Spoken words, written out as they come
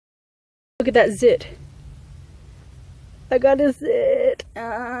Look at that zit. I got a zit.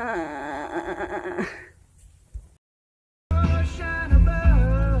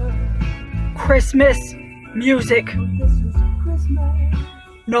 Christmas music.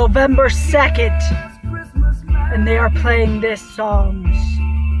 November 2nd. And they are playing this songs.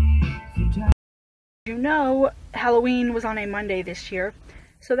 You know, Halloween was on a Monday this year.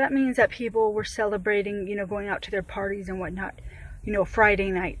 So that means that people were celebrating, you know, going out to their parties and whatnot. You know,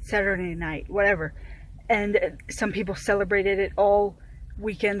 Friday night, Saturday night, whatever. And some people celebrated it all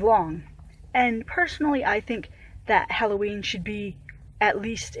weekend long. And personally, I think that Halloween should be at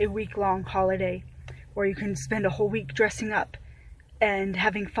least a week-long holiday where you can spend a whole week dressing up and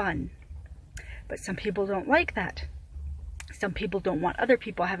having fun. But some people don't like that. Some people don't want other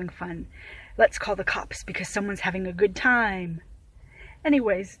people having fun. Let's call the cops because someone's having a good time.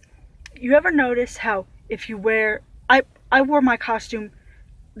 Anyways, you ever notice how if you wear... I wore my costume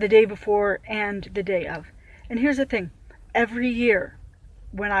the day before and the day of. And here's the thing. Every year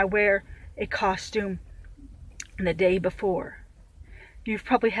when I wear a costume the day before, you've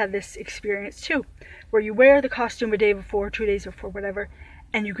probably had this experience too, where you wear the costume a day before, 2 days before, whatever,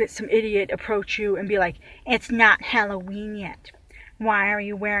 and you get some idiot approach you and be like, it's not Halloween yet. Why are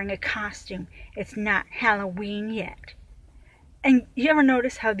you wearing a costume? It's not Halloween yet. And you ever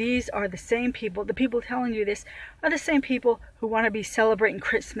notice how these are the same people, the people telling you this, are the same people who want to be celebrating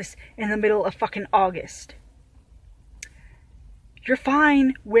Christmas in the middle of fucking August? You're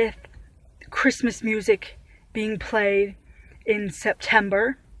fine with Christmas music being played in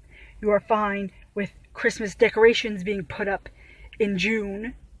September. You are fine with Christmas decorations being put up in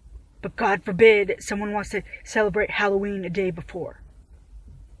June. But God forbid someone wants to celebrate Halloween a day before.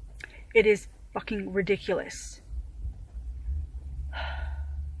 It is fucking ridiculous.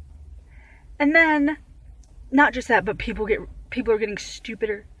 And then, not just that, but people are getting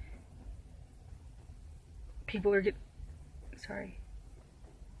stupider. Sorry.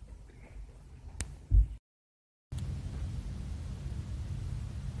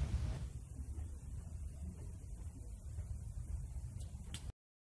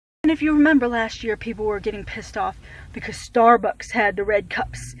 And if you remember last year, people were getting pissed off because Starbucks had the red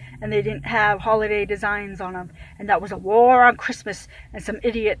cups and they didn't have holiday designs on them. And that was a war on Christmas. And some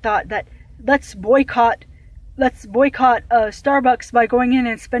idiot thought that let's boycott Starbucks by going in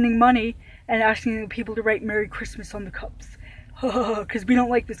and spending money and asking people to write Merry Christmas on the cups. Because we don't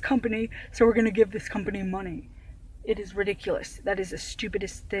like this company, so we're going to give this company money. It is ridiculous. That is the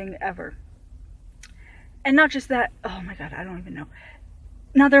stupidest thing ever. And not just that, oh my god, I don't even know.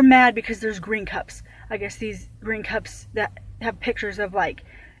 Now they're mad because there's green cups. I guess these green cups that have pictures of like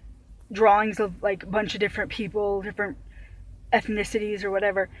drawings of like a bunch of different people, different ethnicities or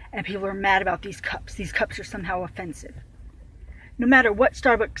whatever, and people are mad about these cups. These cups are somehow offensive. No matter what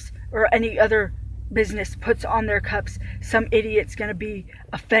Starbucks or any other business puts on their cups, some idiot's gonna be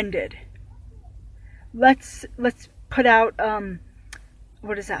offended. Let's put out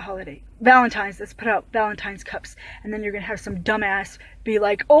what is that holiday? Valentine's. Let's put out Valentine's cups, and then you're gonna have some dumbass be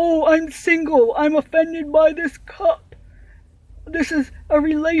like, "Oh, I'm single. I'm offended by this cup. This is a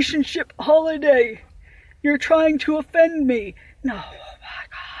relationship holiday. You're trying to offend me." No, oh my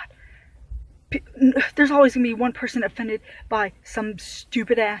god. There's always gonna be one person offended by some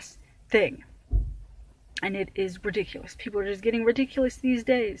stupid ass thing. And it is ridiculous. People are just getting ridiculous these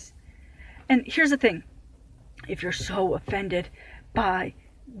days. And here's the thing. If you're so offended by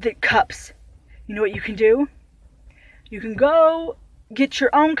the cups, you know what you can do? You can go get your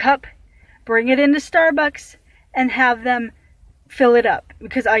own cup, bring it into Starbucks, and have them fill it up.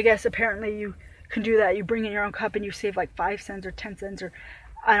 Because I guess apparently you can do that. You bring in your own cup and you save like 5 cents or 10 cents or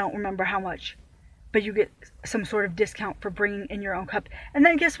I don't remember how much. But you get some sort of discount for bringing in your own cup. And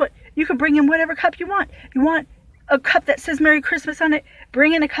then guess what? You can bring in whatever cup you want. You want a cup that says Merry Christmas on it?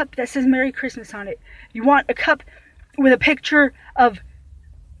 Bring in a cup that says Merry Christmas on it. You want a cup with a picture of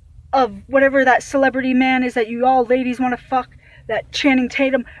whatever that celebrity man is that you all ladies want to fuck, that Channing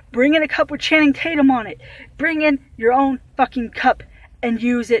Tatum? Bring in a cup with Channing Tatum on it. Bring in your own fucking cup and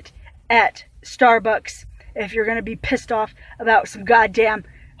use it at Starbucks if you're going to be pissed off about some goddamn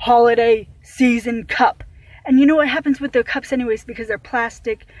holiday season cup. And you know what happens with the cups anyways, because they're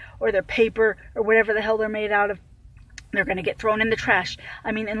plastic or they're paper or whatever the hell they're made out of, they're going to get thrown in the trash.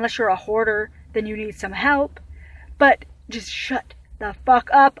 I mean, unless you're a hoarder, then you need some help. But just shut the fuck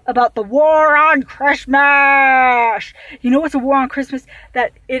up about the war on Christmas. You know what's a war on Christmas?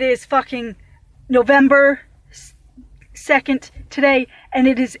 That it is fucking November 2nd today and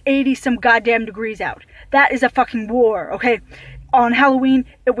it is 80 some goddamn degrees out. That is a fucking war, okay? On Halloween,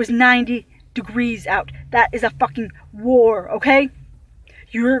 it was 90 degrees out. That is a fucking war, okay?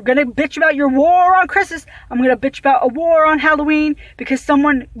 You're gonna bitch about your war on Christmas. I'm gonna bitch about a war on Halloween because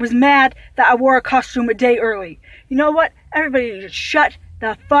someone was mad that I wore a costume a day early. You know what? Everybody just shut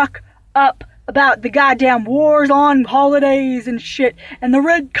the fuck up about the goddamn wars on holidays and shit and the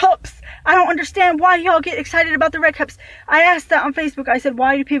red cups. I don't understand why y'all get excited about the red cups. I asked that on Facebook. I said,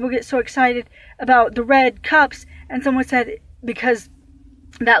 why do people get so excited about the red cups? And someone said, because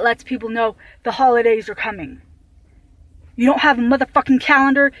that lets people know the holidays are coming. You don't have a motherfucking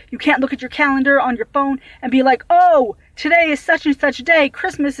calendar. You can't look at your calendar on your phone and be like, oh, today is such and such a day.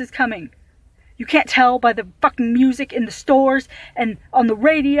 Christmas is coming. You can't tell by the fucking music in the stores and on the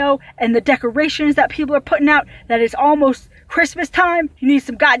radio and the decorations that people are putting out that it's almost Christmas time. You need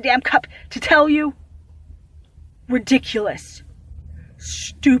some goddamn cup to tell you. Ridiculous.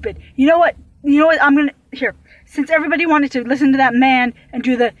 Stupid. You know what? Here. Since everybody wanted to listen to that man and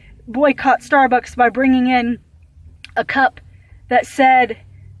do the boycott Starbucks by bringing in a cup that said,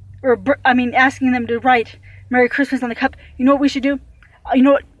 asking them to write Merry Christmas on the cup, you know what we should do? You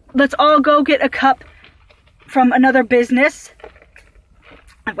know what? Let's all go get a cup from another business.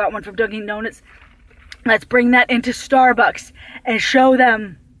 I've got one from Dunkin' Donuts. Let's bring that into Starbucks and show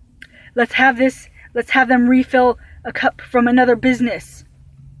them. Let's have them refill a cup from another business.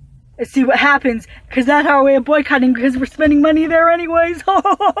 And see what happens. Because that's our way of boycotting, because we're spending money there anyways.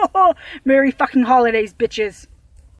 Merry fucking holidays, bitches.